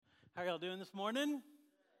How are y'all doing this morning?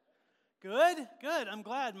 Good, good. I'm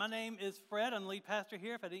glad. My name is Fred. I'm the lead pastor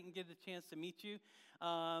here. If I didn't get a chance to meet you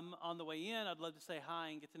on the way in, I'd love to say hi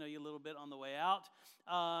and get to know you a little bit on the way out.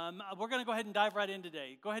 We're going to go ahead and dive right in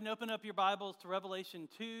today. Go ahead and open up your Bibles to Revelation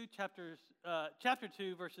 2, chapter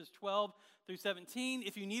 2, verses 12 through 17.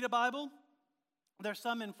 If you need a Bible, there's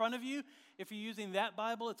some in front of you. If you're using that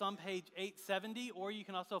Bible, it's on page 870, or you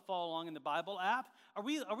can also follow along in the Bible app. Are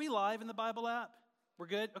we live in the Bible app? We're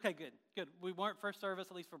good? Okay, good. We weren't first service,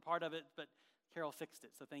 at least for part of it, but Carol fixed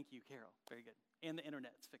it, so thank you, Carol. Very good. And the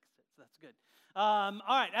internet's fixed it, so that's good. All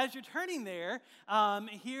right, as you're turning there,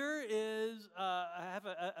 here is, I have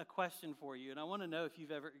a question for you, and I want to know if you've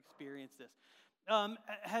ever experienced this.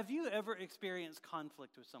 Have you ever experienced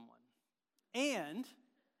conflict with someone? And,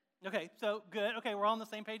 okay, so good. Okay, we're all on the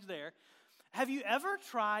same page there. Have you ever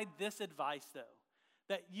tried this advice, though,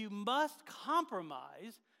 that you must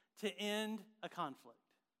compromise to end a conflict?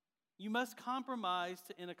 You must compromise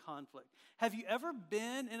to end a conflict. Have you ever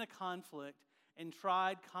been in a conflict and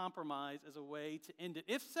tried compromise as a way to end it?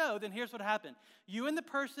 If so, then here's what happened. You and the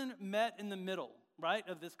person met in the middle, right,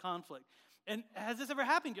 of this conflict. And has this ever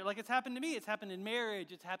happened to you? Like, it's happened to me. It's happened in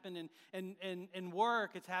marriage. It's happened in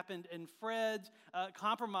work. It's happened in Fred's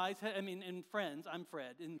compromise. In friends. I'm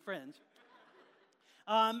Fred, in friends.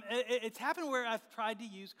 It's happened where I've tried to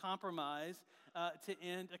use compromise to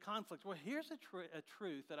end a conflict. Well, here's a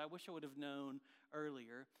truth that I wish I would have known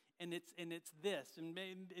earlier, and it's this. And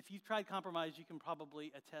if you've tried compromise, you can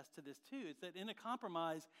probably attest to this too. It's that in a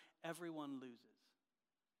compromise, everyone loses.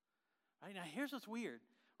 Right now, here's what's weird.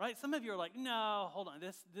 Right, some of you are like, no, hold on.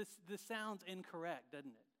 This sounds incorrect, doesn't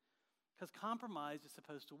it? Because compromise is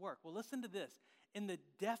supposed to work. Well, listen to this. In the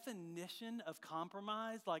definition of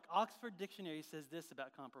compromise, like Oxford Dictionary says this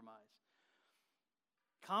about compromise.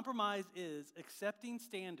 Compromise is accepting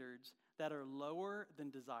standards that are lower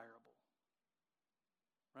than desirable.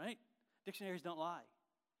 Right? Dictionaries don't lie.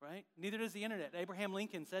 Right? Neither does the internet. Abraham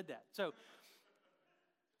Lincoln said that. So,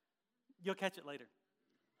 you'll catch it later.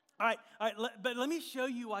 All right, but let me show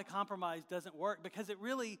you why compromise doesn't work, because it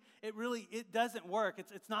doesn't work.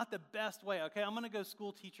 It's not the best way, okay? I'm going to go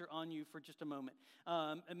school teacher on you for just a moment.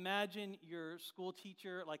 Imagine your school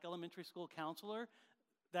teacher, like elementary school counselor.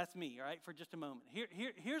 That's me, all right, for just a moment.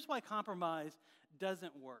 Here's why compromise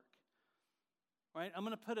doesn't work. Right? I'm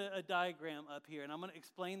going to put a diagram up here, and I'm going to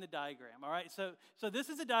explain the diagram, all right? So this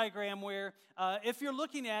is a diagram where, if you're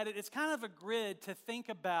looking at it, it's kind of a grid to think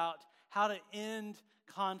about how to end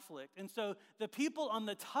conflict. And so the people on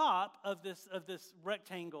the top of this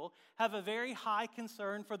rectangle have a very high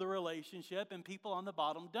concern for the relationship, and people on the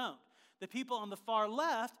bottom don't. The people on the far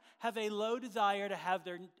left have a low desire to have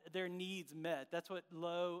their needs met. That's what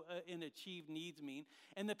low and achieved needs mean.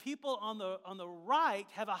 And the people on the right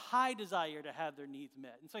have a high desire to have their needs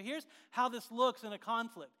met. And so here's how this looks in a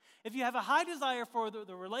conflict. If you have a high desire for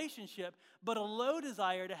the relationship, but a low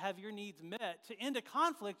desire to have your needs met, to end a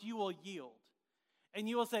conflict, you will yield. And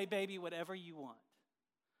you will say, baby, whatever you want.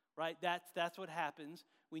 Right? That's what happens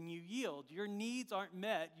when you yield. Your needs aren't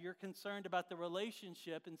met. You're concerned about the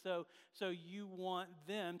relationship, and so you want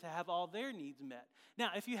them to have all their needs met.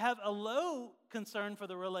 Now, if you have a low concern for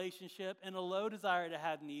the relationship and a low desire to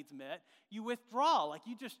have needs met, you withdraw. Like,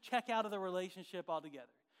 you just check out of the relationship altogether.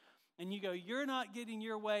 And you go, you're not getting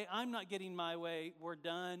your way, I'm not getting my way, we're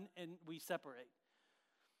done, and we separate.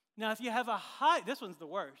 Now, if you have this one's the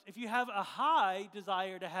worst. If you have a high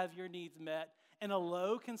desire to have your needs met and a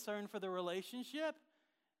low concern for the relationship,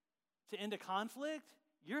 to end a conflict,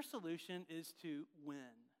 your solution is to win,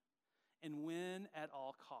 and win at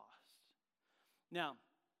all costs. Now,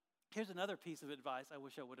 here's another piece of advice I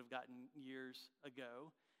wish I would have gotten years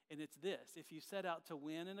ago, and it's this. If you set out to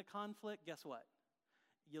win in a conflict, guess what?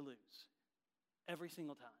 You lose every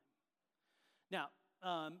single time. Now,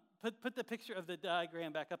 put the picture of the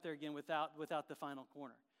diagram back up there again without the final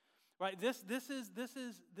corner. Right? This is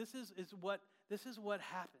what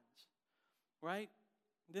happens. Right?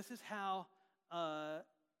 This is how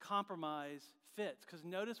compromise fits. Because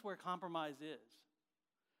notice where compromise is.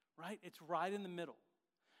 Right? It's right in the middle.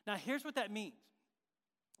 Now, here's what that means.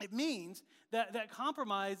 It means that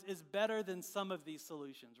compromise is better than some of these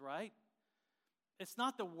solutions, right? It's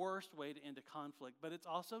not the worst way to end a conflict, but it's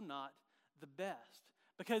also not the best.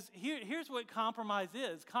 Because here's what compromise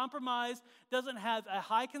is. Compromise doesn't have a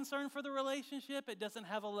high concern for the relationship. It doesn't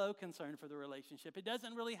have a low concern for the relationship. It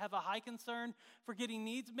doesn't really have a high concern for getting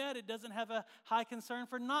needs met. It doesn't have a high concern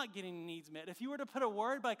for not getting needs met. If you were to put a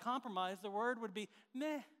word by compromise, the word would be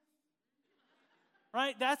meh.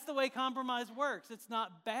 Right? That's the way compromise works. It's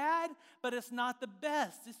not bad, but it's not the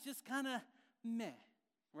best. It's just kind of meh.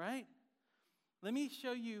 Right? Let me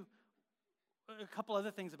show you a couple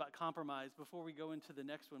other things about compromise before we go into the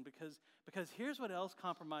next one, because here's what else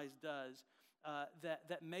compromise does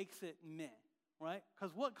that makes it meh, right?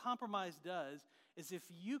 Because what compromise does is if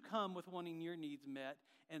you come with wanting your needs met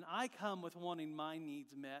and I come with wanting my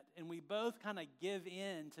needs met, and we both kind of give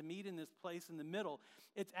in to meet in this place in the middle,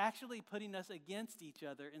 it's actually putting us against each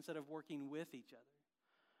other instead of working with each other.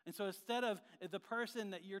 And so instead of the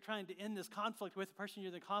person that you're trying to end this conflict with, the person you're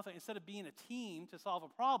in the conflict, instead of being a team to solve a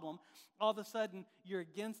problem, all of a sudden you're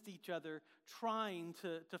against each other trying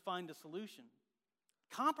to find a solution.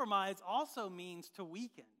 Compromise also means to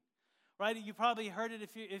weaken, right? You probably heard it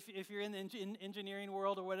if you're in the engineering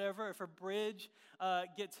world or whatever. If a bridge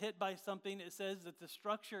gets hit by something, it says that the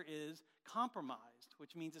structure is compromised,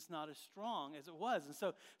 which means it's not as strong as it was. And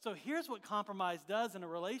so here's what compromise does in a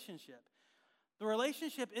relationship. The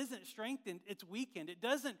relationship isn't strengthened, it's weakened. It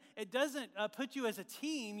doesn't put you as a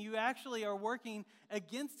team. You actually are working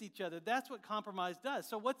against each other. That's what compromise does.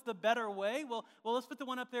 So what's the better way? Well, let's put the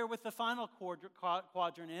one up there with the final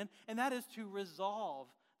quadrant in, and that is to resolve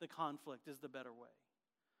the conflict is the better way.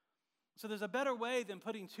 So there's a better way than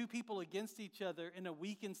putting two people against each other in a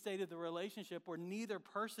weakened state of the relationship where neither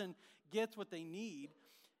person gets what they need.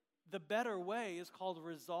 The better way is called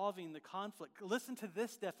resolving the conflict. Listen to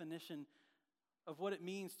this definition of what it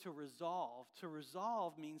means to resolve. To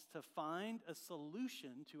resolve means to find a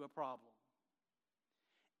solution to a problem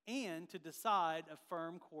and to decide a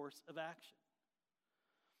firm course of action.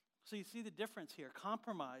 So you see the difference here.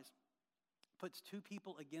 Compromise puts two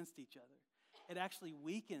people against each other. It actually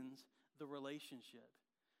weakens the relationship,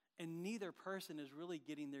 and neither person is really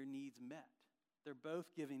getting their needs met. They're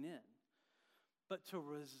both giving in. But to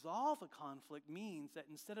resolve a conflict means that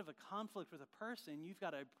instead of a conflict with a person, you've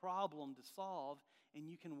got a problem to solve, and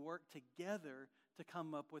you can work together to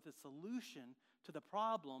come up with a solution to the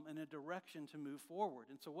problem and a direction to move forward.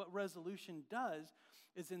 And so what resolution does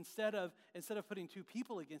is instead of putting two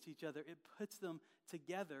people against each other, it puts them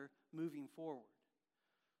together moving forward.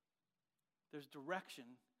 There's direction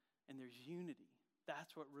and there's unity.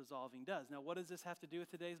 That's what resolving does. Now, what does this have to do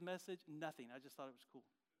with today's message? Nothing. I just thought it was cool.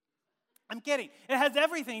 I'm kidding. It has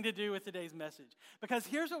everything to do with today's message. Because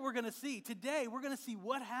here's what we're going to see. Today, we're going to see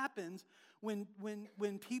what happens when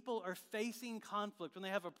people are facing conflict, when they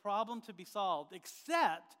have a problem to be solved,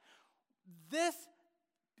 except this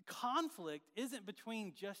conflict isn't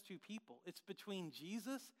between just two people. It's between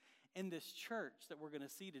Jesus and this church that we're going to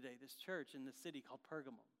see today, this church in the city called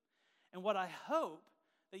Pergamum. And what I hope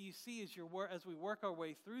that you see as we work our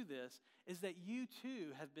way through this is that you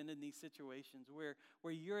too have been in these situations where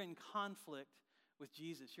you're in conflict with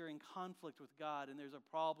Jesus, you're in conflict with God, and there's a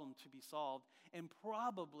problem to be solved, and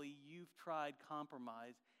probably you've tried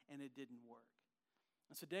compromise and it didn't work.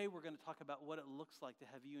 And today we're going to talk about what it looks like to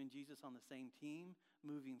have you and Jesus on the same team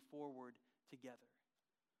moving forward together.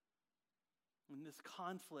 And this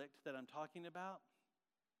conflict that I'm talking about,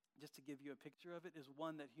 just to give you a picture of it, is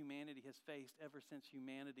one that humanity has faced ever since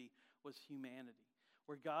humanity was humanity,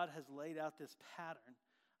 where God has laid out this pattern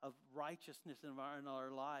of righteousness in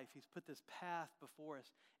our life. He's put this path before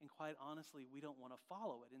us, and quite honestly, we don't want to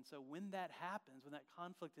follow it. And so when that happens, when that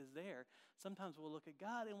conflict is there, sometimes we'll look at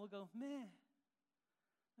God and we'll go,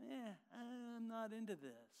 I'm not into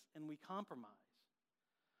this, and we compromise.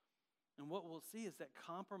 And what we'll see is that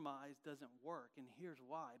compromise doesn't work, and here's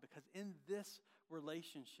why. Because in this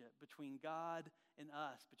relationship between God and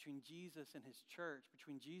us, between Jesus and his church,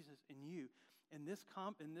 between Jesus and you, in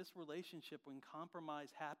this relationship, when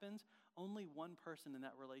compromise happens, only one person in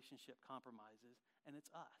that relationship compromises, and it's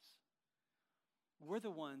us. We're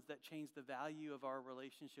the ones that change the value of our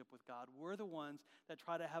relationship with God. We're the ones that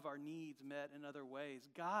try to have our needs met in other ways.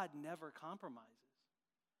 God never compromises.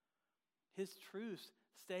 His truths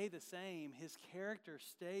stay the same. His character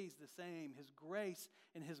stays the same. His grace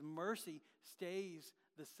and his mercy stays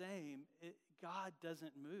the same. God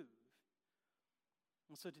doesn't move.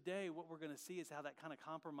 And so today what we're going to see is how that kind of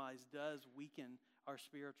compromise does weaken our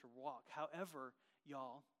spiritual walk. However,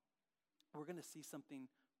 y'all, we're going to see something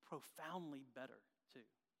profoundly better too.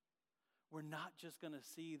 We're not just going to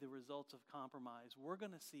see the results of compromise. We're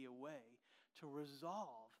going to see a way to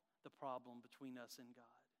resolve the problem between us and God.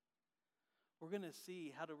 We're going to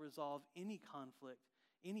see how to resolve any conflict,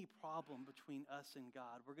 any problem between us and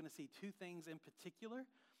God. We're going to see two things in particular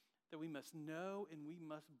that we must know and we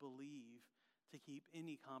must believe to keep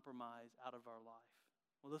any compromise out of our life.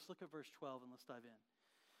 Well, let's look at verse 12 and let's dive in.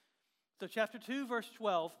 So chapter 2, verse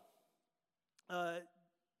 12,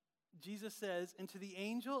 Jesus says, "And to the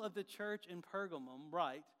angel of the church in Pergamum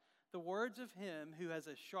write the words of him who has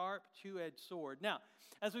a sharp two-edged sword." Now,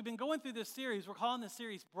 as we've been going through this series, we're calling this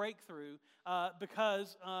series Breakthrough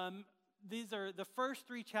because these are the first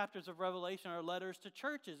 3 chapters of Revelation are letters to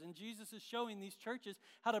churches, and Jesus is showing these churches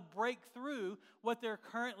how to break through what they're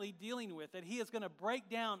currently dealing with, that he is going to break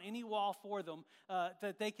down any wall for them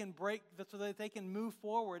that they can break, so that they can move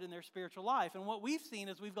forward in their spiritual life. And what we've seen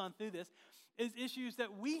as we've gone through this is issues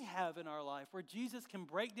that we have in our life where Jesus can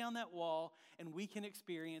break down that wall and we can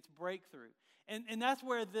experience breakthrough. And that's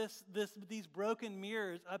where these broken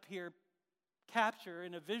mirrors up here capture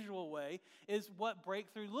in a visual way is what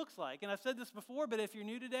breakthrough looks like. And I've said this before, but if you're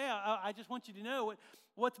new today, I just want you to know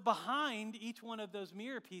what's behind each one of those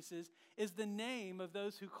mirror pieces is the name of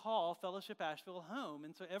those who call Fellowship Asheville home.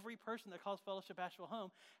 And so every person that calls Fellowship Asheville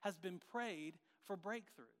home has been prayed for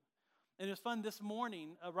breakthrough. And it was fun this morning,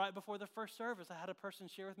 right before the first service, I had a person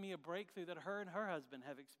share with me a breakthrough that her and her husband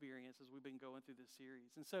have experienced as we've been going through this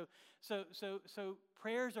series. And so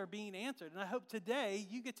prayers are being answered. And I hope today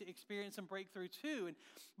you get to experience some breakthrough too.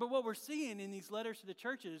 But what we're seeing in these letters to the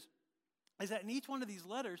churches is that in each one of these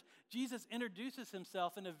letters, Jesus introduces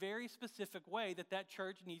himself in a very specific way that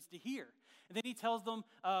church needs to hear. And then he tells them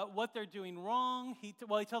what they're doing wrong. He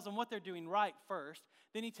tells them what they're doing right first.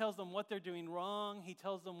 Then he tells them what they're doing wrong. He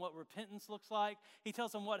tells them what repentance looks like. He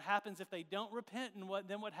tells them what happens if they don't repent and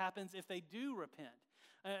what happens if they do repent.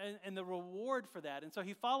 And the reward for that. And so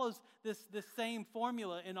he follows this same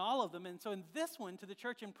formula in all of them. And so in this one, to the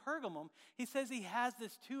church in Pergamum, he says he has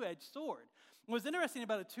this two-edged sword. What's interesting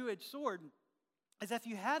about a two-edged sword is if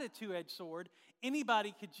you had a two-edged sword,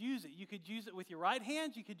 anybody could use it. You could use it with your right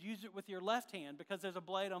hand, you could use it with your left hand because there's a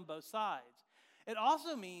blade on both sides. It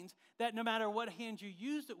also means that no matter what hand you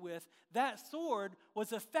used it with, that sword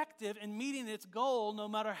was effective in meeting its goal no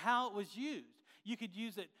matter how it was used. You could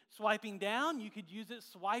use it swiping down, you could use it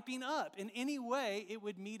swiping up. In any way, it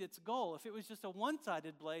would meet its goal. If it was just a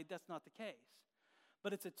one-sided blade, that's not the case.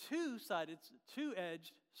 But it's a two-sided,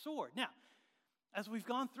 two-edged sword. Now, as we've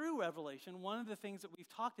gone through Revelation, one of the things that we've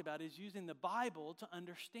talked about is using the Bible to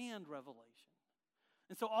understand Revelation.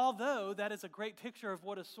 And so although that is a great picture of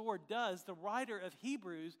what a sword does, the writer of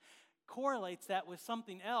Hebrews correlates that with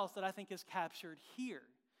something else that I think is captured here.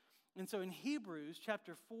 And so in Hebrews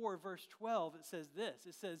chapter 4, verse 12, it says this.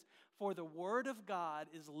 It says, "For the word of God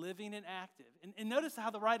is living and active." And notice how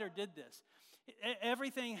the writer did this.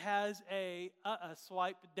 Everything has a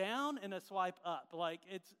swipe down and a swipe up. Like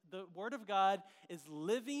the word of God is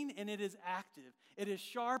living and it is active. It is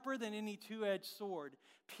sharper than any two-edged sword,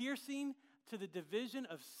 piercing to the division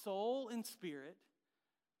of soul and spirit,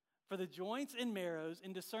 for the joints and marrows,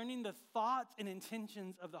 and discerning the thoughts and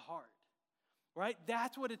intentions of the heart. Right?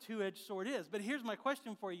 That's what a two-edged sword is. But here's my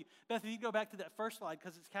question for you. Beth, if you go back to that first slide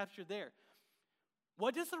because it's captured there.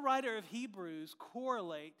 What does the writer of Hebrews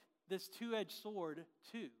correlate this two-edged sword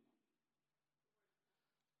to?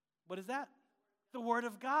 What is that? The Word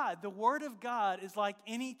of God. The Word of God is like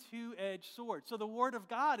any two-edged sword. So the Word of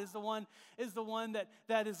God is the one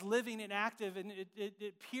that is living and active, and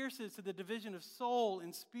it pierces to the division of soul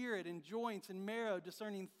and spirit and joints and marrow,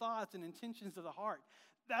 discerning thoughts and intentions of the heart.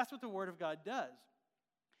 That's what the Word of God does.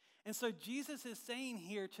 And so Jesus is saying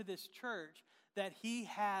here to this church that he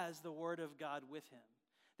has the Word of God with him.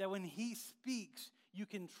 That when he speaks, you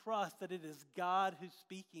can trust that it is God who's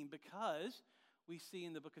speaking because we see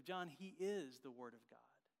in the book of John, he is the Word of God.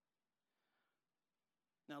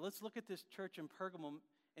 Now let's look at this church in Pergamum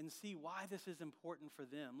and see why this is important for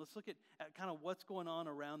them. Let's look at kind of what's going on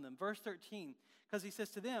around them. Verse 13, because he says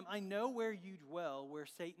to them, "I know where you dwell, where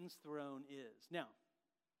Satan's throne is." Now,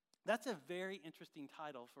 that's a very interesting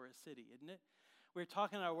title for a city, isn't it? We were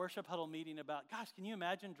talking in our worship huddle meeting about, gosh, can you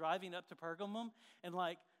imagine driving up to Pergamum and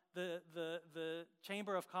like the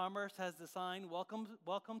Chamber of Commerce has the sign, welcome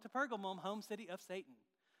to Pergamum, home city of Satan.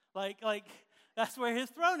 Like that's where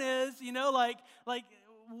his throne is, you know, like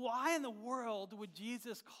why in the world would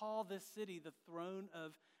Jesus call this city the throne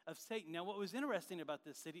of Satan? Now, what was interesting about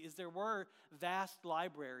this city is there were vast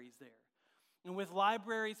libraries there. And with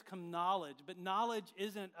libraries come knowledge, but knowledge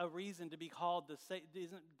isn't a reason to be called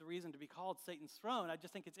isn't the reason to be called Satan's throne. I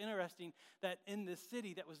just think it's interesting that in this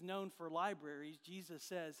city that was known for libraries, Jesus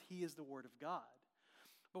says he is the Word of God.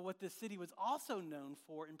 But what this city was also known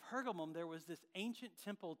for, in Pergamum, there was this ancient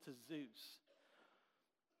temple to Zeus.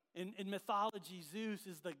 In mythology, Zeus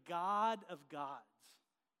is the god of gods.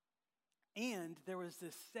 And there was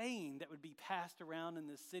this saying that would be passed around in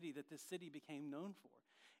this city that this city became known for.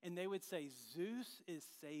 And they would say, Zeus is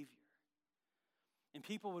Savior. And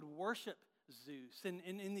people would worship Zeus. And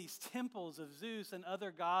in these temples of Zeus and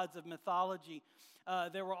other gods of mythology,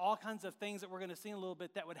 there were all kinds of things that we're going to see in a little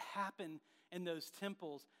bit that would happen in those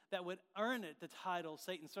temples that would earn it the title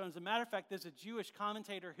Satan's throne. As a matter of fact, there's a Jewish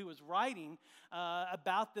commentator who was writing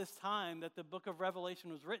about this time that the book of Revelation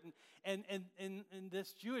was written. And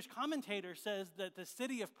this Jewish commentator says that the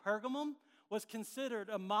city of Pergamum was considered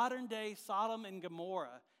a modern-day Sodom and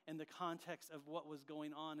Gomorrah in the context of what was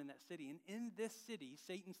going on in that city. And in this city,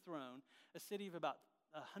 Satan's throne, a city of about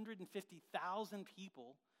 150,000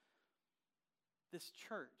 people, this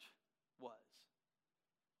church was.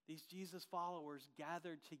 These Jesus followers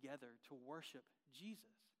gathered together to worship Jesus.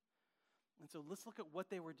 And so let's look at what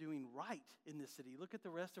they were doing right in this city. Look at the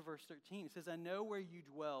rest of verse 13. It says, I know where you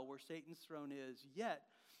dwell, where Satan's throne is, yet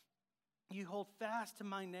you hold fast to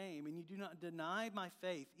my name, and you do not deny my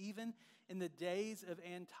faith, even in the days of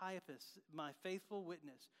Antiochus, my faithful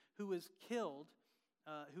witness, who was killed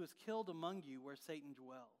among you where Satan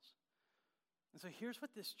dwells. And so here's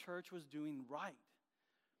what this church was doing right,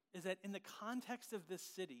 is that in the context of this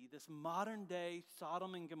city, this modern day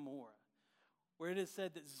Sodom and Gomorrah, where it is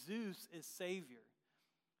said that Zeus is Savior,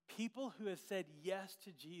 people who have said yes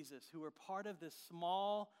to Jesus, who were part of this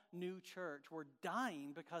small new church, were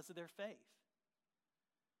dying because of their faith.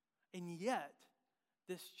 And yet,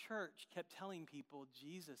 this church kept telling people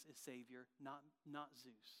Jesus is Savior, not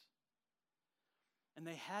Zeus. And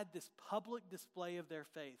they had this public display of their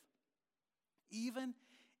faith. Even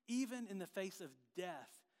in the face of death,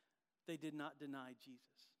 they did not deny Jesus.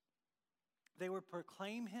 They would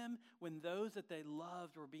proclaim him when those that they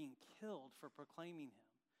loved were being killed for proclaiming him.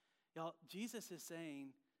 Y'all, Jesus is saying,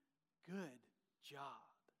 good job.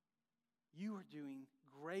 You are doing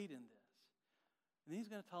great in this. And then he's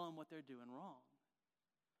going to tell them what they're doing wrong.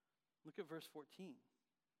 Look at verse 14.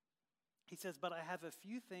 He says, but I have a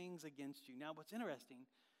few things against you. Now, what's interesting,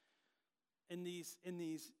 in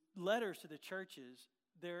these letters to the churches,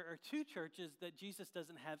 there are two churches that Jesus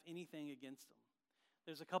doesn't have anything against them.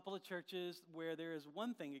 There's a couple of churches where there is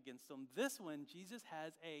one thing against them. This one, Jesus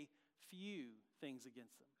has a few things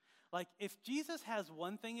against them. Like, if Jesus has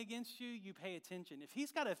one thing against you, you pay attention. If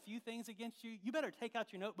he's got a few things against you, you better take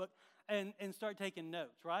out your notebook and start taking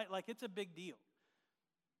notes, right? Like, it's a big deal.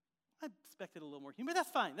 I expected a little more humor. That's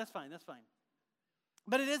fine.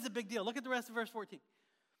 But it is a big deal. Look at the rest of verse 14.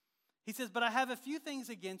 He says, but I have a few things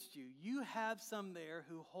against you. You have some there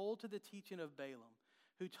who hold to the teaching of Balaam,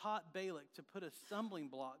 who taught Balak to put a stumbling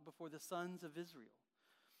block before the sons of Israel.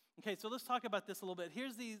 Okay, so let's talk about this a little bit.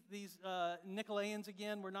 Here's these Nicolaitans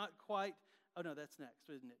again. We're not quite, oh no, that's next,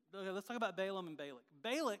 isn't it? Okay, let's talk about Balaam and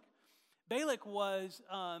Balak. Balak was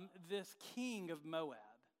this king of Moab,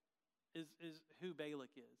 is who Balak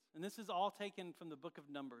is. And this is all taken from the book of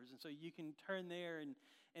Numbers, and so you can turn there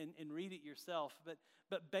and read it yourself. But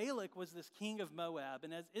Balak was this king of Moab,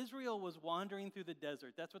 and as Israel was wandering through the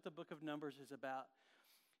desert, that's what the book of Numbers is about.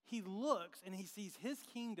 He looks and he sees his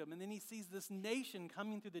kingdom, and then he sees this nation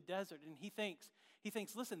coming through the desert, and he thinks,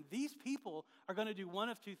 listen, these people are going to do one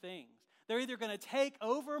of two things. They're either going to take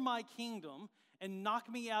over my kingdom and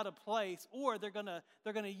knock me out of place, or they're going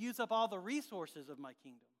to use up all the resources of my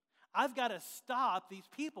kingdom. I've got to stop these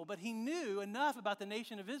people. But he knew enough about the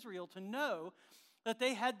nation of Israel to know that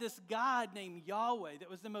they had this God named Yahweh that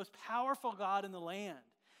was the most powerful God in the land.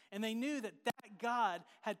 And they knew that God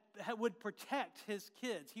would protect his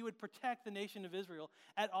kids. He would protect the nation of Israel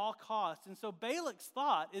at all costs. And so Balak's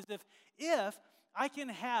thought is if I can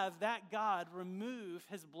have that God remove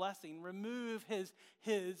his blessing, remove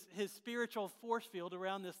his spiritual force field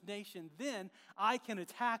around this nation, then I can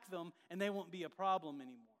attack them and they won't be a problem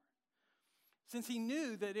anymore. Since he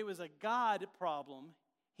knew that it was a God problem,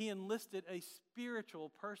 he enlisted a spiritual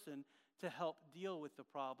person to help deal with the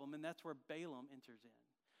problem, and that's where Balaam enters in.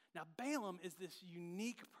 Now, Balaam is this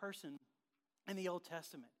unique person in the Old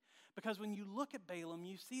Testament, because when you look at Balaam,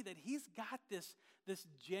 you see that he's got this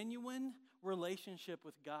genuine relationship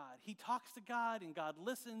with God. He talks to God, and God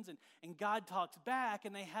listens, and God talks back,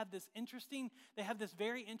 and they have this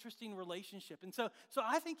very interesting relationship. And so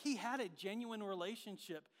I think he had a genuine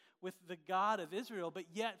relationship with the God of Israel, but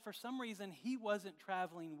yet for some reason he wasn't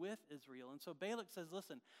traveling with Israel. And so Balak says,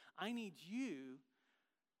 listen, I need you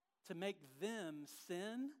to make them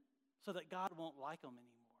sin so that God won't like them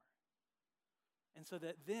anymore. And so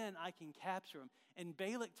that then I can capture them. And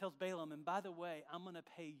Balak tells Balaam, and by the way, I'm going to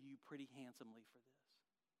pay you pretty handsomely for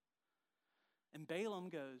this. And Balaam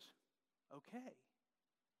goes, okay,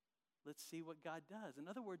 let's see what God does. In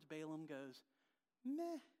other words, Balaam goes,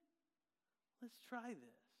 meh, let's try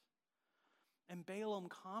this. And Balaam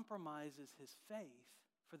compromises his faith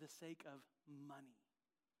for the sake of money.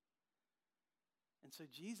 And so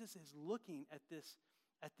Jesus is looking at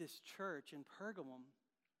this church in Pergamum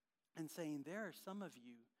and saying, there are some of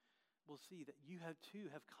you, will see that you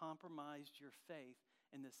have compromised your faith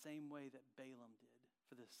in the same way that Balaam did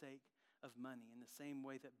for the sake of money, in the same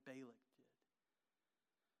way that Balak did.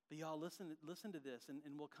 But y'all, listen to this, and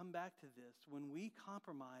we'll come back to this. When we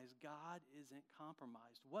compromise, God isn't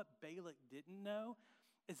compromised. What Balak didn't know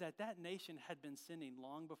is that nation had been sinning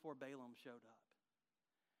long before Balaam showed up.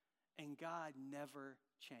 And God never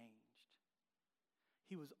changed.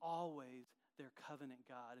 He was always their covenant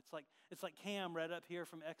God. It's like Cam read up here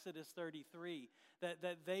from Exodus 33,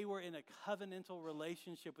 that they were in a covenantal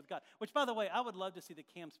relationship with God. Which, by the way, I would love to see the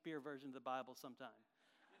Cam Spear version of the Bible sometime.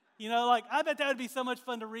 I bet that would be so much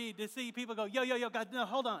fun to read, to see people go, yo, God, no,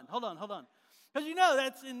 hold on. Because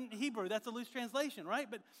that's in Hebrew, that's a loose translation, right?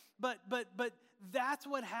 But that's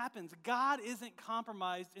what happens. God isn't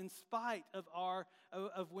compromised in spite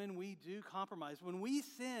of when we do compromise. When we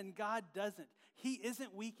sin, God doesn't. He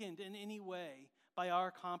isn't weakened in any way by our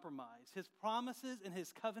compromise. His promises and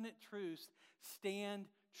his covenant truths stand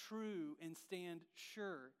true and stand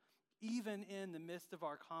sure, even in the midst of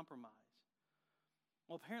our compromise.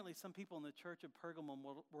 Well, apparently some people in the church of Pergamum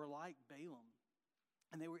were like Balaam.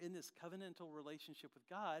 And they were in this covenantal relationship with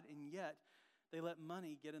God, and yet they let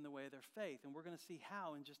money get in the way of their faith. And we're going to see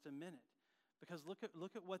how in just a minute. Because look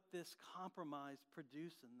at what this compromise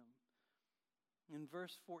produced in them. In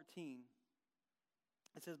verse 14,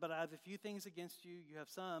 it says, "But I have a few things against you. You have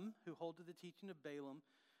some who hold to the teaching of Balaam,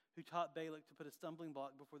 who taught Balak to put a stumbling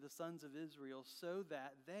block before the sons of Israel, so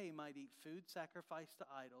that they might eat food sacrificed to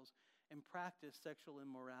idols and practice sexual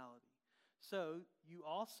immorality. So you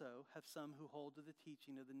also have some who hold to the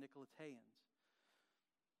teaching of the Nicolaitans."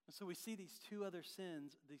 And so we see these two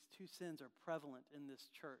sins are prevalent in this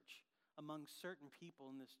church, among certain people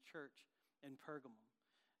in this church in Pergamum.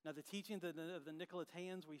 Now the teaching of the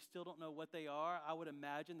Nicolaitans, we still don't know what they are. I would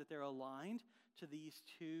imagine that they're aligned to these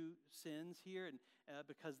two sins here, and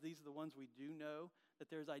because these are the ones we do know, that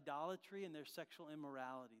there's idolatry and there's sexual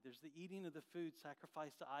immorality. There's the eating of the food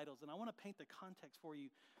sacrificed to idols. And I want to paint the context for you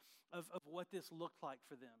of what this looked like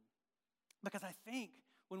for them. Because I think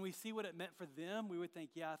when we see what it meant for them, we would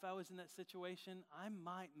think, yeah, if I was in that situation, I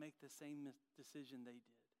might make the same decision they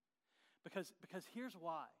did. Because here's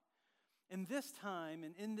why. In this time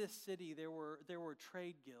and in this city, there were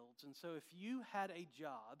trade guilds. And so if you had a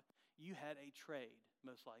job, you had a trade,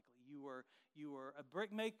 most likely. You were a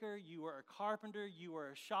brickmaker, you were a carpenter, you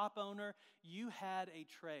were a shop owner, you had a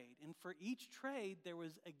trade. And for each trade, there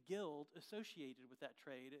was a guild associated with that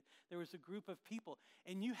trade. There was a group of people.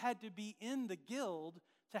 And you had to be in the guild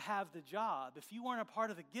to have the job. If you weren't a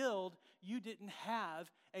part of the guild, you didn't have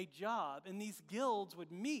a job. And these guilds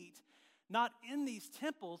would meet not in these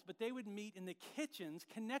temples, but they would meet in the kitchens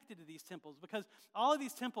connected to these temples. Because all of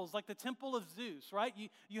these temples, like the temple of Zeus, right?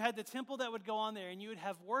 You had the temple that would go on there, and you would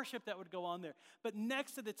have worship that would go on there. But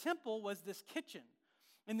next to the temple was this kitchen.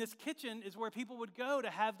 And this kitchen is where people would go to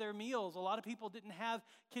have their meals. A lot of people didn't have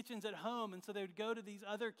kitchens at home, and so they would go to these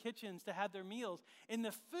other kitchens to have their meals. And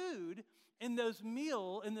the food in those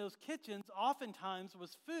kitchens oftentimes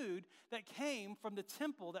was food that came from the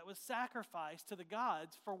temple that was sacrificed to the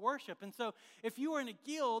gods for worship. And so if you were in a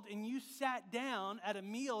guild and you sat down at a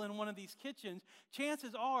meal in one of these kitchens,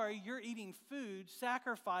 chances are you're eating food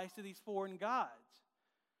sacrificed to these foreign gods.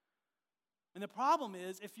 And the problem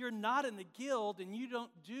is, if you're not in the guild and you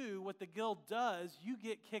don't do what the guild does, you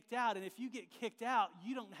get kicked out. And if you get kicked out,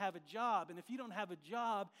 you don't have a job. And if you don't have a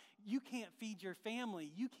job, you can't feed your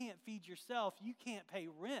family. You can't feed yourself. You can't pay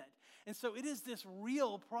rent. And so it is this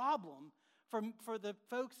real problem for the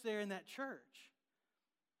folks there in that church.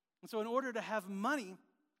 And so in order to have money,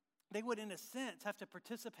 they would, in a sense, have to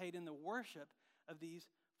participate in the worship of these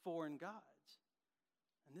foreign gods.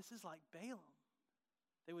 And this is like Balaam.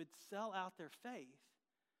 They would sell out their faith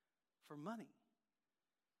for money.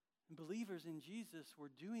 And believers in Jesus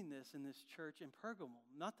were doing this in this church in Pergamum.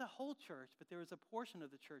 Not the whole church, but there was a portion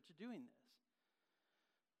of the church doing this.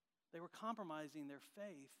 They were compromising their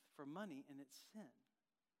faith for money, and it's sin.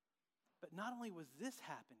 But not only was this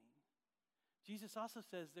happening, Jesus also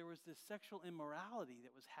says there was this sexual immorality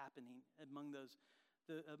that was happening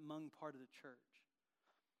among part of the church.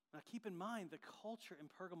 Now keep in mind, the culture in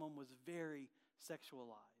Pergamum was very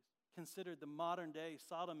sexualized, considered the modern day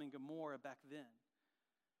Sodom and Gomorrah back then.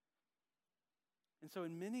 And so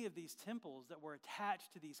in many of these temples that were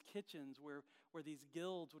attached to these kitchens where these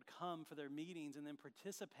guilds would come for their meetings and then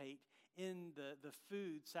participate in the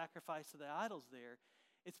food sacrificed to the idols there,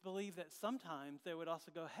 it's believed that sometimes they would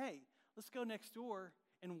also go, hey, let's go next door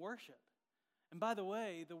and worship. And by the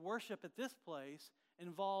way, the worship at this place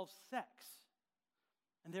involves sex.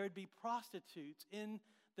 And there would be prostitutes in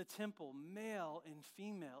the temple, male and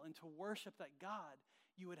female. And to worship that God,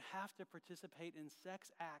 you would have to participate in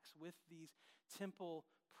sex acts with these temple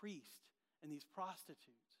priests and these prostitutes.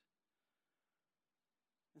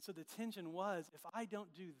 And so the tension was, if I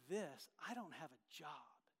don't do this, I don't have a job.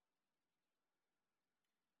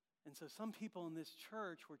 And so some people in this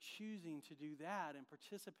church were choosing to do that and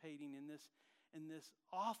participating in this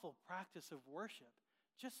awful practice of worship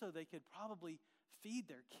just so they could probably feed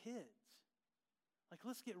their kids. Like,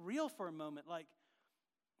 let's get real for a moment. Like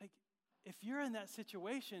if you're in that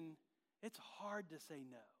situation, it's hard to say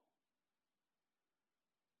no.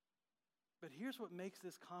 But here's what makes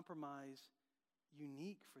this compromise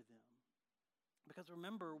unique for them. Because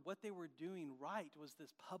remember, what they were doing right was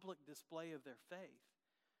this public display of their faith.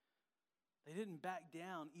 They didn't back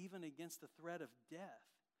down even against the threat of death.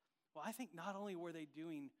 Well, I think not only were they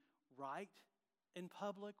doing right in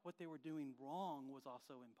public, what they were doing wrong was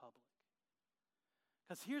also in public.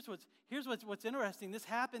 Because here's what's interesting. This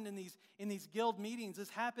happened in these guild meetings. This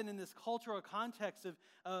happened in this cultural context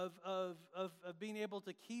of being able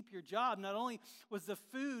to keep your job. Not only was the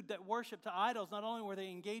food that worshiped to idols, not only were they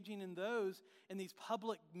engaging in those in these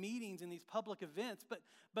public meetings, in these public events,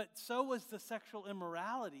 but so was the sexual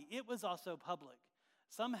immorality. It was also public.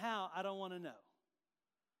 Somehow, I don't want to know.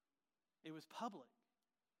 It was public.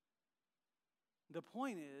 The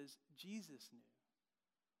point is, Jesus knew.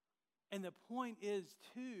 And the point is,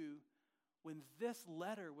 too, when this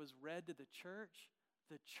letter was read to the church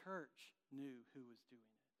knew who was doing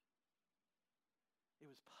it. It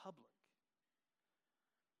was public.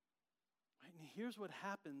 Right? And here's what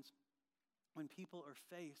happens when people are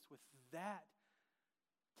faced with that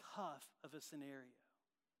tough of a scenario.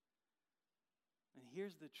 And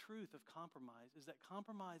here's the truth of compromise, is that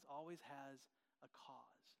compromise always has a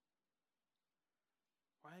cause.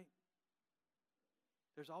 Right?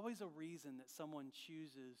 There's always a reason that someone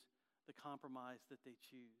chooses the compromise that they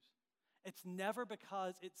choose. It's never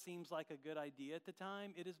because it seems like a good idea at the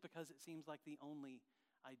time. It is because it seems like the only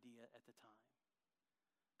idea at the time.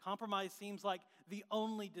 Compromise seems like the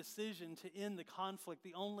only decision to end the conflict,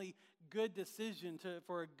 the only good decision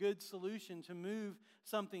for a good solution to move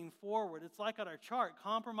something forward. It's like on our chart,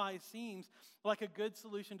 compromise seems like a good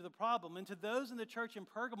solution to the problem. And to those in the church in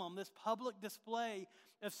Pergamum, this public display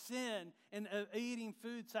of sin and of eating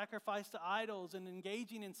food sacrificed to idols and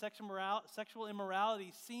engaging in sexual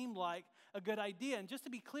immorality seemed like a good idea. And just to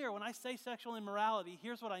be clear, when I say sexual immorality,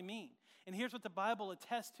 here's what I mean. And here's what the Bible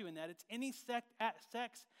attests to in that. It's any sex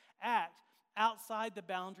act outside the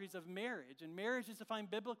boundaries of marriage. And marriage is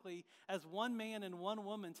defined biblically as one man and one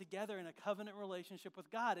woman together in a covenant relationship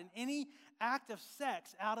with God. And any act of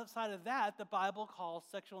sex outside of that, the Bible calls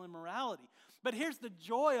sexual immorality. But here's the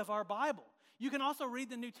joy of our Bible. You can also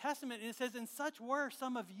read the New Testament, and it says, and such were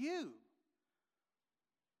some of you.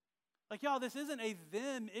 Like, y'all, this isn't a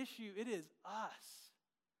them issue. It is us.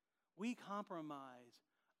 We compromise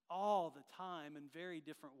all the time in very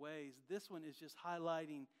different ways. This one is just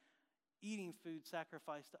highlighting eating food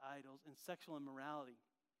sacrificed to idols and sexual immorality.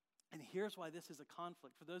 And here's why this is a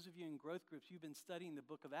conflict. For those of you in growth groups, you've been studying the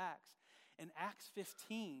book of Acts. In Acts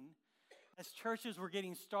 15, as churches were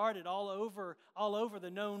getting started all over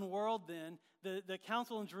the known world then, the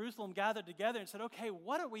council in Jerusalem gathered together and said, okay,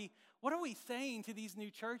 what are we saying to these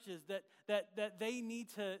new churches that they need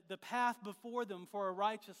the path before them for a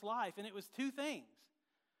righteous life? And it was two things.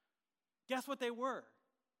 Guess what they were?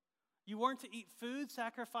 You weren't to eat food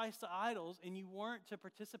sacrificed to idols, and you weren't to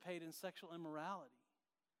participate in sexual immorality.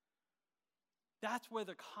 That's where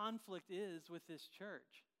the conflict is with this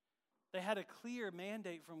church. They had a clear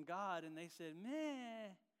mandate from God, and they said, I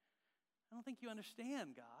don't think you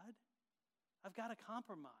understand, God. I've got to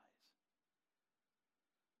compromise.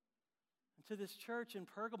 And to this church in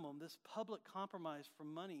Pergamum, this public compromise for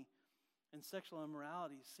money and sexual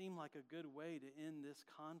immorality seemed like a good way to end this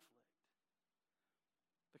conflict.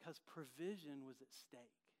 Because provision was at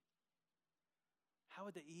stake. How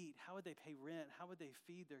would they eat? How would they pay rent? How would they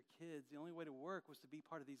feed their kids? The only way to work was to be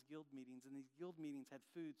part of these guild meetings. And these guild meetings had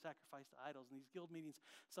food sacrificed to idols. And these guild meetings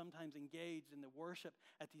sometimes engaged in the worship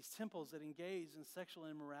at these temples that engaged in sexual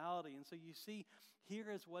immorality. And so you see, here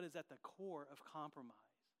is what is at the core of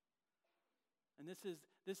compromise. And this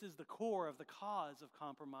is the core of the cause of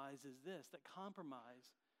compromise, is this, that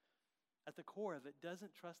compromise, at the core of it,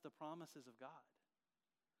 doesn't trust the promises of God.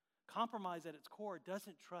 Compromise at its core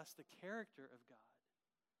doesn't trust the character of God.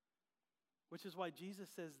 Which is why Jesus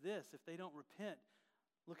says this, if they don't repent,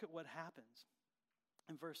 look at what happens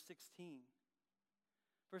in verse 16.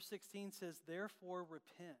 Verse 16 says, therefore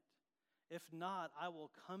repent. If not, I will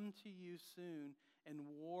come to you soon and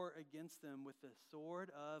war against them with the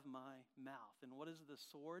sword of my mouth. And what is the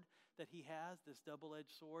sword that he has, this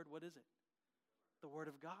double-edged sword? What is it? The Word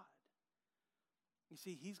of God. You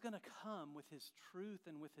see, he's going to come with his truth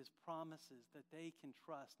and with his promises that they can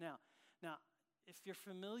trust. Now, if you're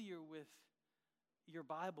familiar with your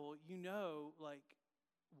Bible, you know, like,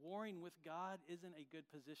 warring with God isn't a good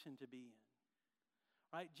position to be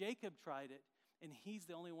in. Right? Jacob tried it, and he's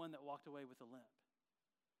the only one that walked away with a limp.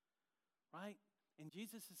 Right? And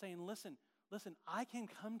Jesus is saying, listen, I can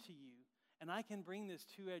come to you, and I can bring this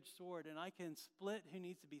two-edged sword, and I can split who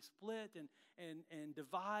needs to be split and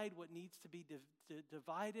divide what needs to be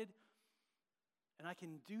divided. And I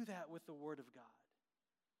can do that with the Word of God.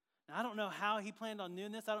 Now, I don't know how he planned on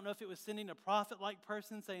doing this. I don't know if it was sending a prophet-like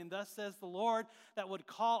person saying, thus says the Lord, that would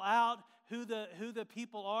call out who the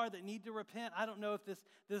people are that need to repent. I don't know if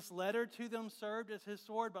this letter to them served as his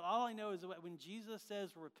sword, but all I know is that when Jesus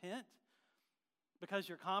says repent, because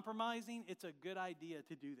you're compromising, it's a good idea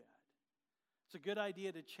to do that. It's a good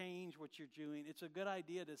idea to change what you're doing. It's a good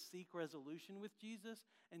idea to seek resolution with Jesus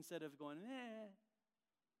instead of going,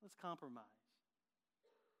 let's compromise.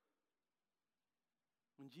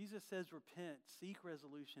 When Jesus says repent, seek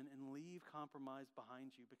resolution, and leave compromise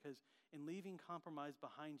behind you, because in leaving compromise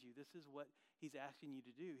behind you, this is what he's asking you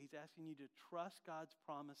to do. He's asking you to trust God's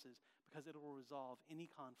promises because it will resolve any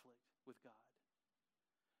conflict with God.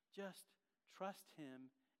 Just trust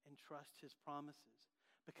him and trust his promises,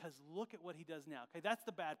 because look at what he does now. Okay, that's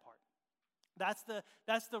the bad part. That's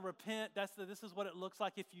the repent. This is what it looks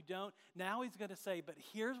like if you don't. Now he's going to say, but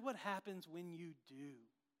here's what happens when you do.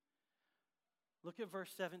 Look at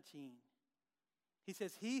verse 17. He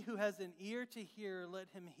says, he who has an ear to hear, let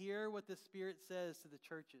him hear what the Spirit says to the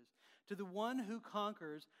churches. To the one who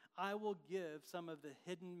conquers, I will give some of the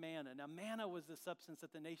hidden manna. Now, manna was the substance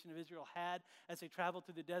that the nation of Israel had as they traveled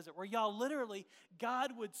through the desert, where literally,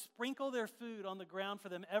 God would sprinkle their food on the ground for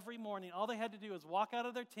them every morning. All they had to do was walk out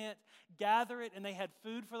of their tent, gather it, and they had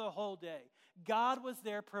food for the whole day. God was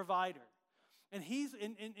their provider.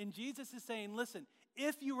 And Jesus is saying, listen,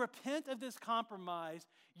 if you repent of this compromise,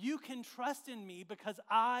 you can trust in me because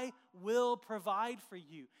I will provide for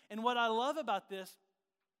you. And what I love about this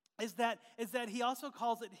is that he also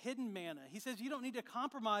calls it hidden manna. He says you don't need to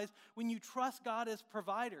compromise when you trust God as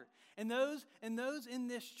provider. And those in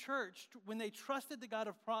this church, when they trusted the God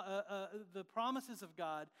of the promises of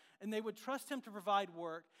God, and they would trust him to provide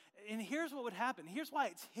work, and here's what would happen. Here's why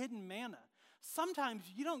it's hidden manna. Sometimes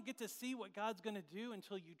you don't get to see what God's going to do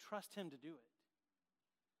until you trust him to do it.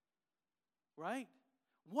 Right?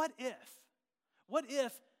 What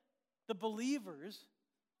if the believers,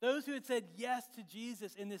 those who had said yes to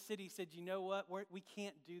Jesus in this city, said, you know what, we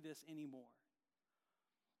can't do this anymore.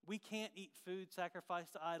 We can't eat food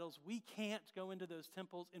sacrificed to idols. We can't go into those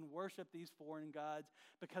temples and worship these foreign gods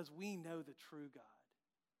because we know the true God.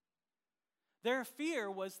 Their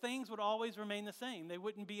fear was things would always remain the same. They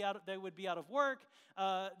would be out of work.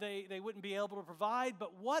 They wouldn't be able to provide.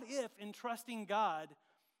 But what if in trusting God,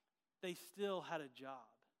 they still had a job?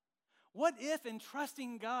 What if in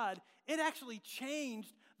trusting God, it actually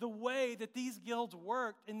changed the way that these guilds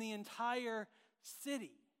worked in the entire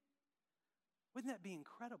city? Wouldn't that be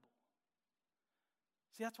incredible?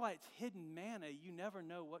 See, that's why it's hidden manna. You never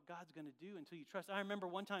know what God's going to do until you trust. I remember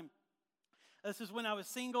one time, this is when I was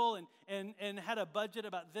single and had a budget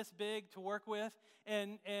about this big to work with.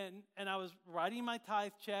 And I was writing my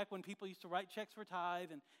tithe check when people used to write checks for tithe.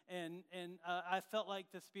 And I felt like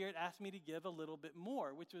the Spirit asked me to give a little bit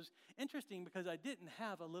more, which was interesting because I didn't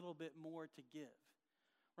have a little bit more to give.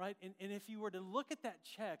 Right? And if you were to look at that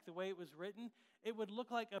check, the way it was written, it would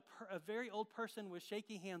look like a very old person with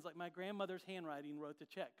shaky hands, like my grandmother's handwriting wrote the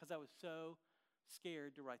check, because I was so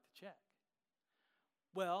scared to write the check.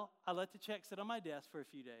 Well, I let the check sit on my desk for a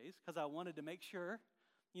few days because I wanted to make sure,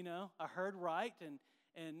 I heard right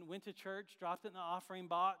and went to church, dropped it in the offering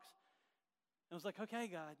box, and was like, okay,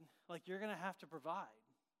 God, like you're going to have to provide.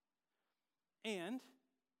 And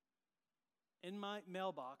in my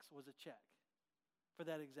mailbox was a check for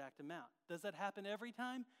that exact amount. Does that happen every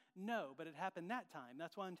time? No, but it happened that time.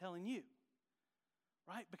 That's why I'm telling you.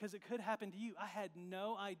 Right? Because it could happen to you. I had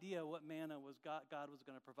no idea what manna God was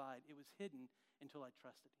going to provide. It was hidden until I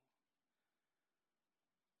trusted him.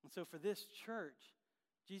 And so for this church,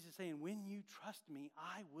 Jesus is saying, when you trust me,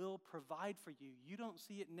 I will provide for you. You don't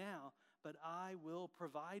see it now, but I will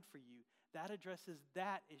provide for you. That addresses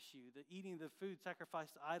that issue, the eating the food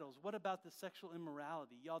sacrificed to idols. What about the sexual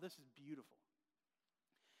immorality? Y'all, this is beautiful.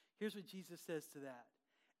 Here's what Jesus says to that.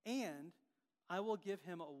 And I will give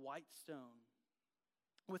him a white stone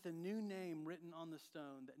with a new name written on the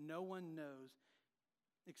stone that no one knows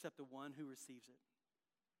except the one who receives it.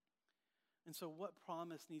 And so what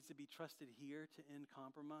promise needs to be trusted here to end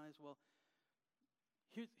compromise? Well,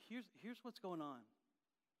 here's what's going on.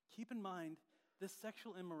 Keep in mind, this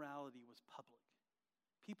sexual immorality was public.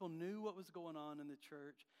 People knew what was going on in the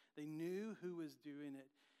church. They knew who was doing it.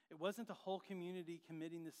 It wasn't the whole community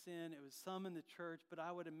committing the sin. It was some in the church. But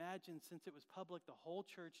I would imagine since it was public, the whole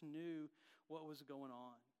church knew what was going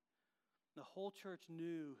on. The whole church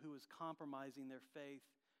knew who was compromising their faith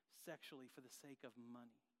sexually for the sake of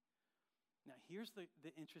money. Now, here's the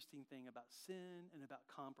interesting thing about sin and about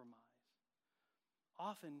compromise.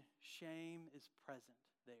 Often, shame is present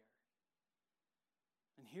there.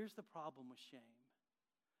 And here's the problem with shame.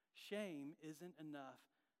 Shame isn't enough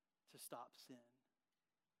to stop sin.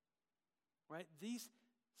 Right? These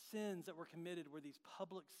sins that were committed were these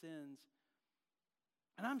public sins.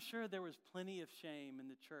 And I'm sure there was plenty of shame in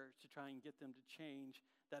the church to try and get them to change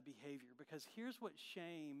that behavior. Because here's what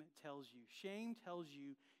shame tells you. Shame tells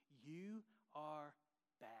you, you are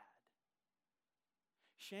bad.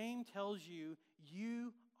 Shame tells you,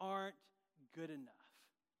 you aren't good enough.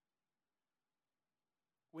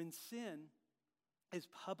 When sin is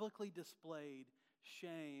publicly displayed,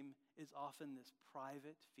 shame is often this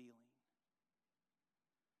private feeling.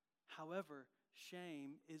 However,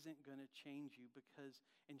 shame isn't going to change you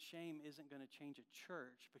and shame isn't going to change a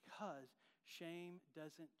church because shame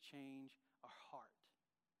doesn't change our heart.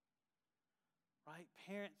 Right?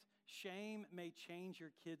 Parents, shame may change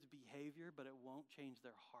your kids' behavior, but it won't change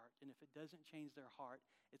their heart. And if it doesn't change their heart,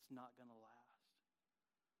 it's not going to last.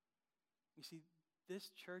 You see,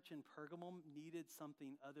 this church in Pergamum needed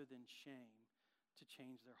something other than shame to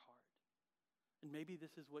change their heart. And maybe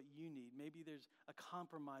this is what you need. Maybe there's a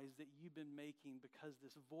compromise that you've been making because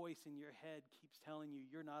this voice in your head keeps telling you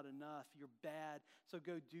you're not enough, you're bad, so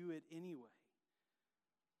go do it anyway.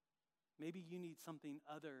 Maybe you need something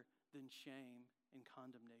other than shame and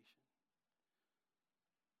condemnation.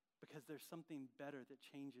 Because there's something better that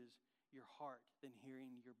changes your heart than hearing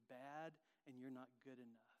you're bad and you're not good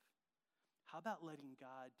enough. How about letting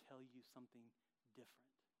God tell you something different?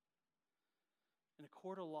 In a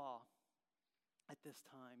court of law, at this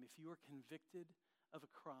time, if you were convicted of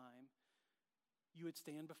a crime, you would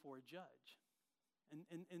stand before a judge.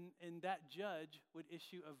 And that judge would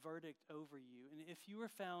issue a verdict over you. And if you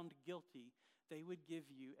were found guilty, they would give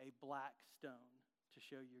you a black stone to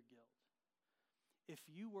show your guilt. If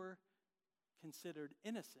you were considered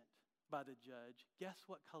innocent by the judge, guess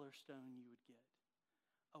what color stone you would get?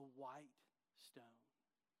 A white stone.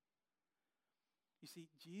 You see,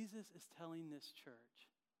 Jesus is telling this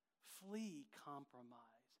church, flee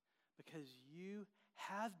compromise because you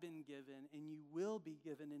have been given and you will be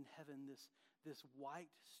given in heaven this white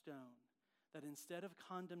stone that instead of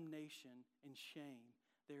condemnation and shame,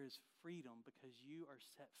 there is freedom because you are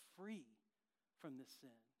set free from the sin.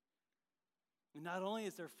 And not only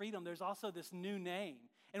is there freedom, there's also this new name.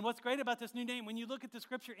 And what's great about this new name, when you look at the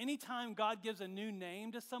scripture, anytime God gives a new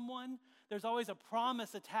name to someone, there's always a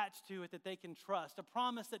promise attached to it that they can trust, a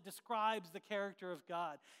promise that describes the character of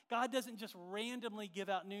God. God doesn't just randomly give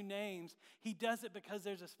out new names. He does it because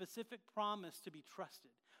there's a specific promise to be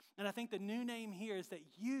trusted. And I think the new name here is that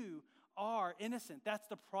you are innocent. That's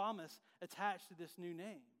the promise attached to this new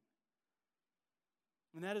name.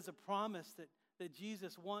 And that is a promise that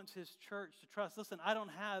Jesus wants his church to trust. Listen, I don't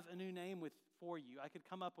have a new name for you. I could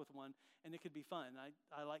come up with one, and it could be fun.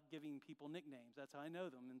 I like giving people nicknames. That's how I know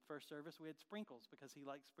them. In first service, we had Sprinkles because he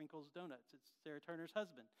likes Sprinkles donuts. It's Sarah Turner's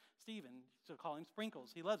husband, Stephen. So call him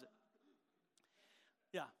Sprinkles. He loves it.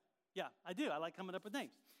 Yeah, I do. I like coming up with names.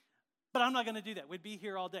 But I'm not going to do that. We'd be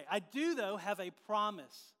here all day. I do, though, have a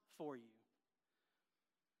promise for you.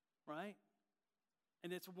 Right?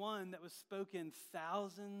 And it's one that was spoken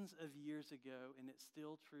thousands of years ago, and it's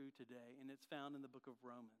still true today, and it's found in the book of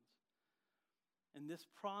Romans. And this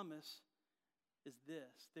promise is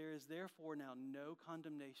this: there is therefore now no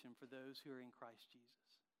condemnation for those who are in Christ Jesus.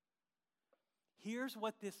 Here's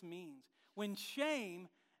what this means. When shame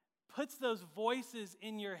puts those voices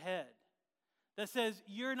in your head that says,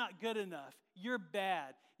 you're not good enough, you're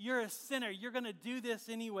bad, you're a sinner, you're going to do this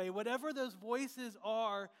anyway, whatever those voices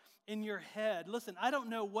are in your head. Listen, I don't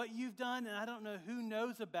know what you've done and I don't know who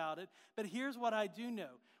knows about it, but here's what I do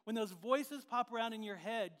know. When those voices pop around in your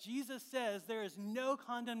head, Jesus says there is no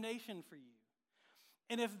condemnation for you.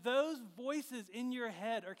 And if those voices in your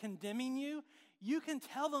head are condemning you, you can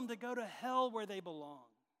tell them to go to hell where they belong.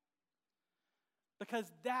 Because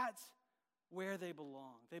that's where they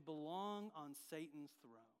belong. They belong on Satan's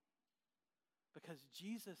throne. Because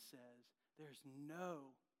Jesus says there's no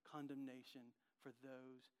condemnation for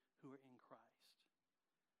those who are in Christ.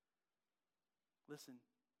 Listen,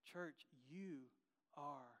 church, you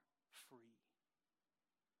are free.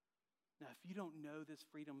 Now, if you don't know this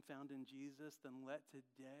freedom found in Jesus, then let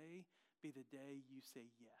today be the day you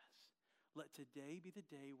say yes. Let today be the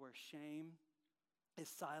day where shame is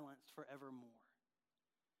silenced forevermore.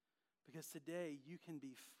 Because today you can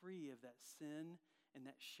be free of that sin and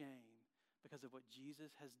that shame because of what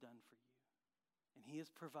Jesus has done for you. And he has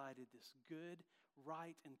provided this good,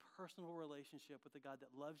 right, and personal relationship with the God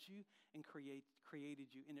that loves you and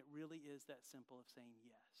created you. And it really is that simple of saying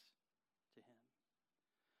yes to him.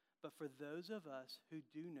 But for those of us who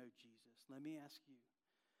do know Jesus, let me ask you,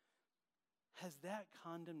 has that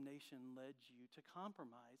condemnation led you to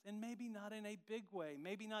compromise? And maybe not in a big way.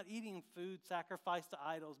 Maybe not eating food sacrificed to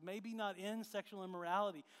idols. Maybe not in sexual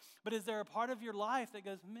immorality. But is there a part of your life that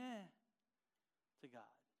goes meh to God?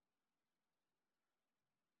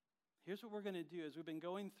 Here's what we're going to do. As we've been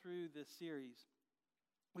going through this series,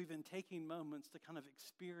 we've been taking moments to kind of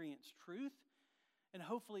experience truth and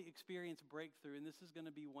hopefully experience breakthrough. And this is going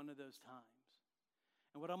to be one of those times.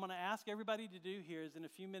 And what I'm going to ask everybody to do here is in a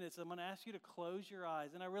few minutes, I'm going to ask you to close your eyes.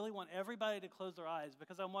 And I really want everybody to close their eyes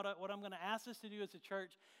because what I'm going to ask us to do as a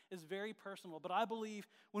church is very personal. But I believe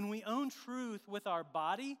when we own truth with our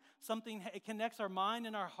body, it connects our mind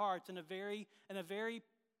and our hearts in a very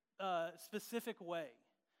specific way.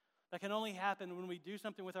 That can only happen when we do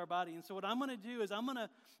something with our body. And so what I'm going to do is I'm going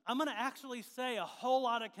to actually say a whole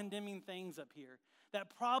lot of condemning things up here that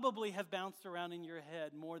probably have bounced around in your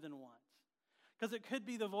head more than once. Because it could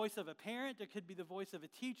be the voice of a parent, it could be the voice of a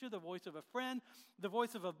teacher, the voice of a friend, the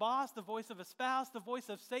voice of a boss, the voice of a spouse, the voice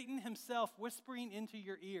of Satan himself whispering into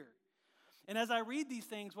your ear. And as I read these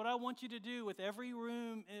things, what I want you to do with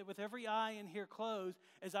every eye in here closed,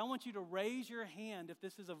 is I want you to raise your hand if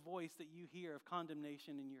this is a voice that you hear of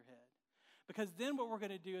condemnation in your head. Because then what we're going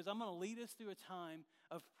to do is I'm going to lead us through a time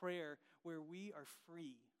of prayer where we are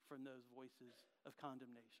free from those voices of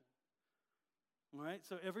condemnation. All right,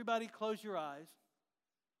 so everybody close your eyes.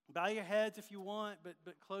 Bow your heads if you want, but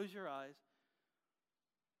close your eyes.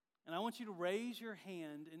 And I want you to raise your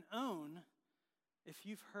hand and own if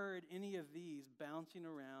you've heard any of these bouncing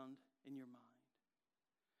around in your mind.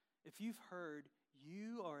 If you've heard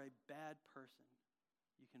you are a bad person,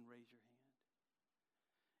 you can raise your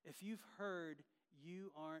hand. If you've heard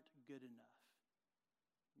you aren't good enough,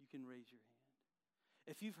 you can raise your hand.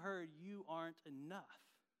 If you've heard you aren't enough,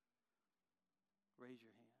 raise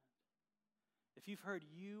your hand. If you've heard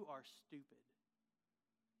you are stupid,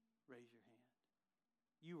 raise your hand.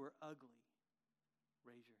 You are ugly,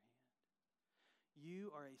 raise your hand.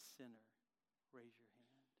 You are a sinner, raise your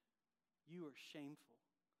hand. You are shameful,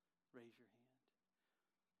 raise your hand.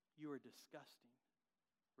 You are disgusting,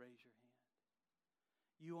 raise your hand.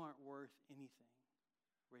 You aren't worth anything,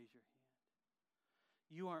 raise your hand.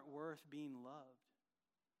 You aren't worth being loved,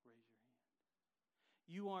 raise your hand.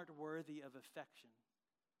 You aren't worthy of affection,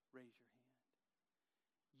 raise your hand.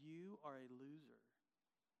 You are a loser,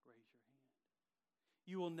 raise your hand.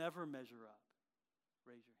 You will never measure up,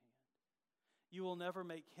 raise your hand. You will never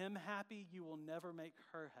make him happy, you will never make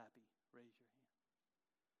her happy, raise your hand.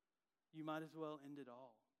 You might as well end it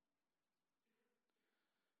all.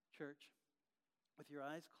 Church, with your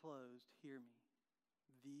eyes closed, hear me.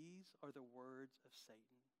 These are the words of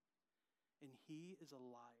Satan, and he is a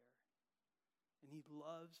liar, and he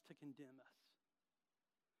loves to condemn us.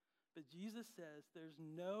 But Jesus says there's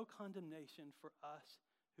no condemnation for us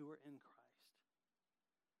who are in Christ.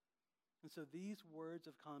 And so these words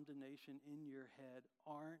of condemnation in your head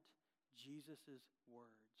aren't Jesus'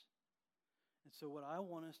 words. And so what I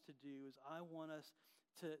want us to do is I want us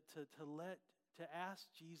to ask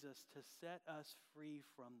Jesus to set us free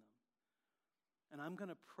from them. And I'm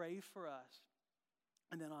going to pray for us,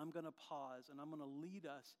 and then I'm going to pause, and I'm going to lead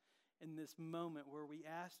us in this moment where we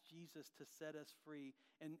ask Jesus to set us free.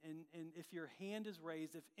 And if your hand is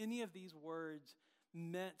raised, if any of these words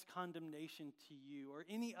meant condemnation to you, or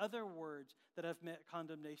any other words that have meant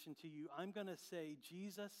condemnation to you, I'm going to say,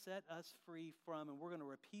 Jesus, set us free from, and we're going to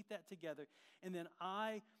repeat that together. And then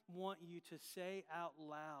I want you to say out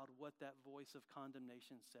loud what that voice of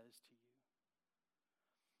condemnation says to you.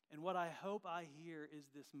 And what I hope I hear is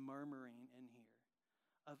this murmuring in here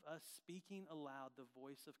of us speaking aloud the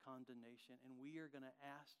voice of condemnation. And we are going to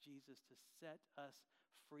ask Jesus to set us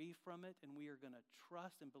free from it, and we are going to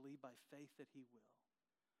trust and believe by faith that he will.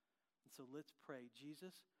 And so let's pray.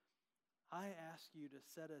 Jesus, I ask you to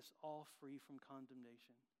set us all free from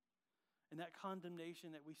condemnation. And that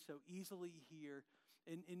condemnation that we so easily hear,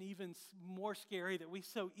 and even more scary, that we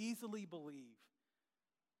so easily believe.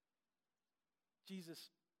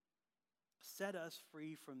 Jesus, set us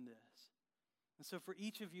free from this. And so for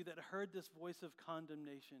each of you that heard this voice of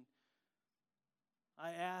condemnation,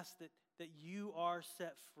 I ask that you are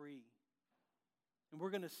set free. And we're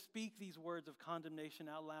going to speak these words of condemnation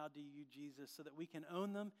out loud to you, Jesus, so that we can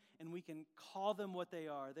own them and we can call them what they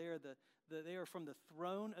are. They are from the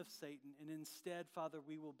throne of Satan. And instead, Father,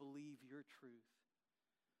 we will believe your truth.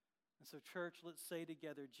 And so, church, let's say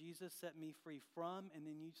together, Jesus set me free from, and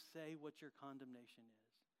then you say what your condemnation is.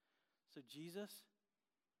 So, Jesus,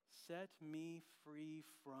 set me free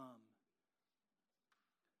from.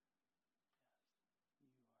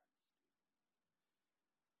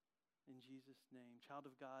 In Jesus' name. Child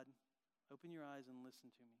of God, open your eyes and listen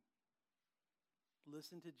to me.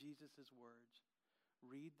 Listen to Jesus' words.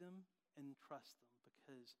 Read them and trust them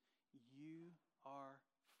because you are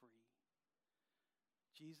free.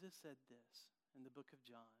 Jesus said this in the book of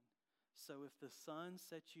John. So if the Son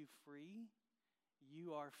sets you free,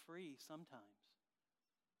 you are free sometimes.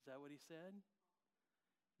 Is that what he said?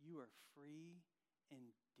 You are free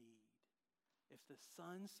indeed. If the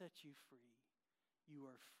Son sets you free, you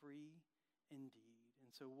are free indeed.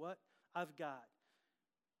 And so what I've got,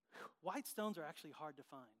 white stones are actually hard to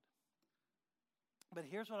find. But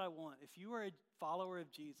here's what I want. If you are a follower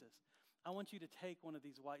of Jesus, I want you to take one of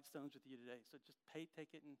these white stones with you today. So just take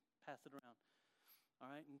it and pass it around. All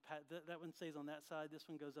right? And that one stays on that side. This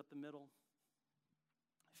one goes up the middle.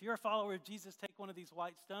 If you're a follower of Jesus, take one of these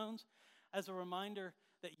white stones as a reminder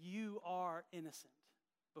that you are innocent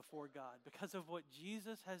before God because of what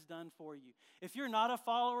Jesus has done for you. If you're not a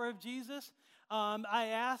follower of Jesus, I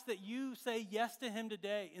ask that you say yes to him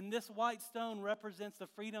today. And this white stone represents the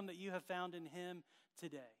freedom that you have found in him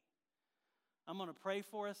today. I'm going to pray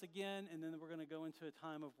for us again, and then we're going to go into a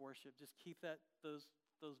time of worship. Just keep those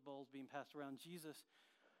bowls being passed around. Jesus,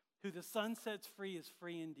 who the Son sets free, is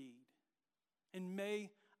free indeed. And may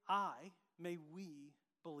we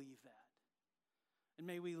believe that. And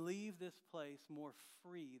may we leave this place more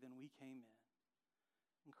free than we came in.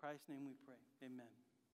 In Christ's name we pray. Amen.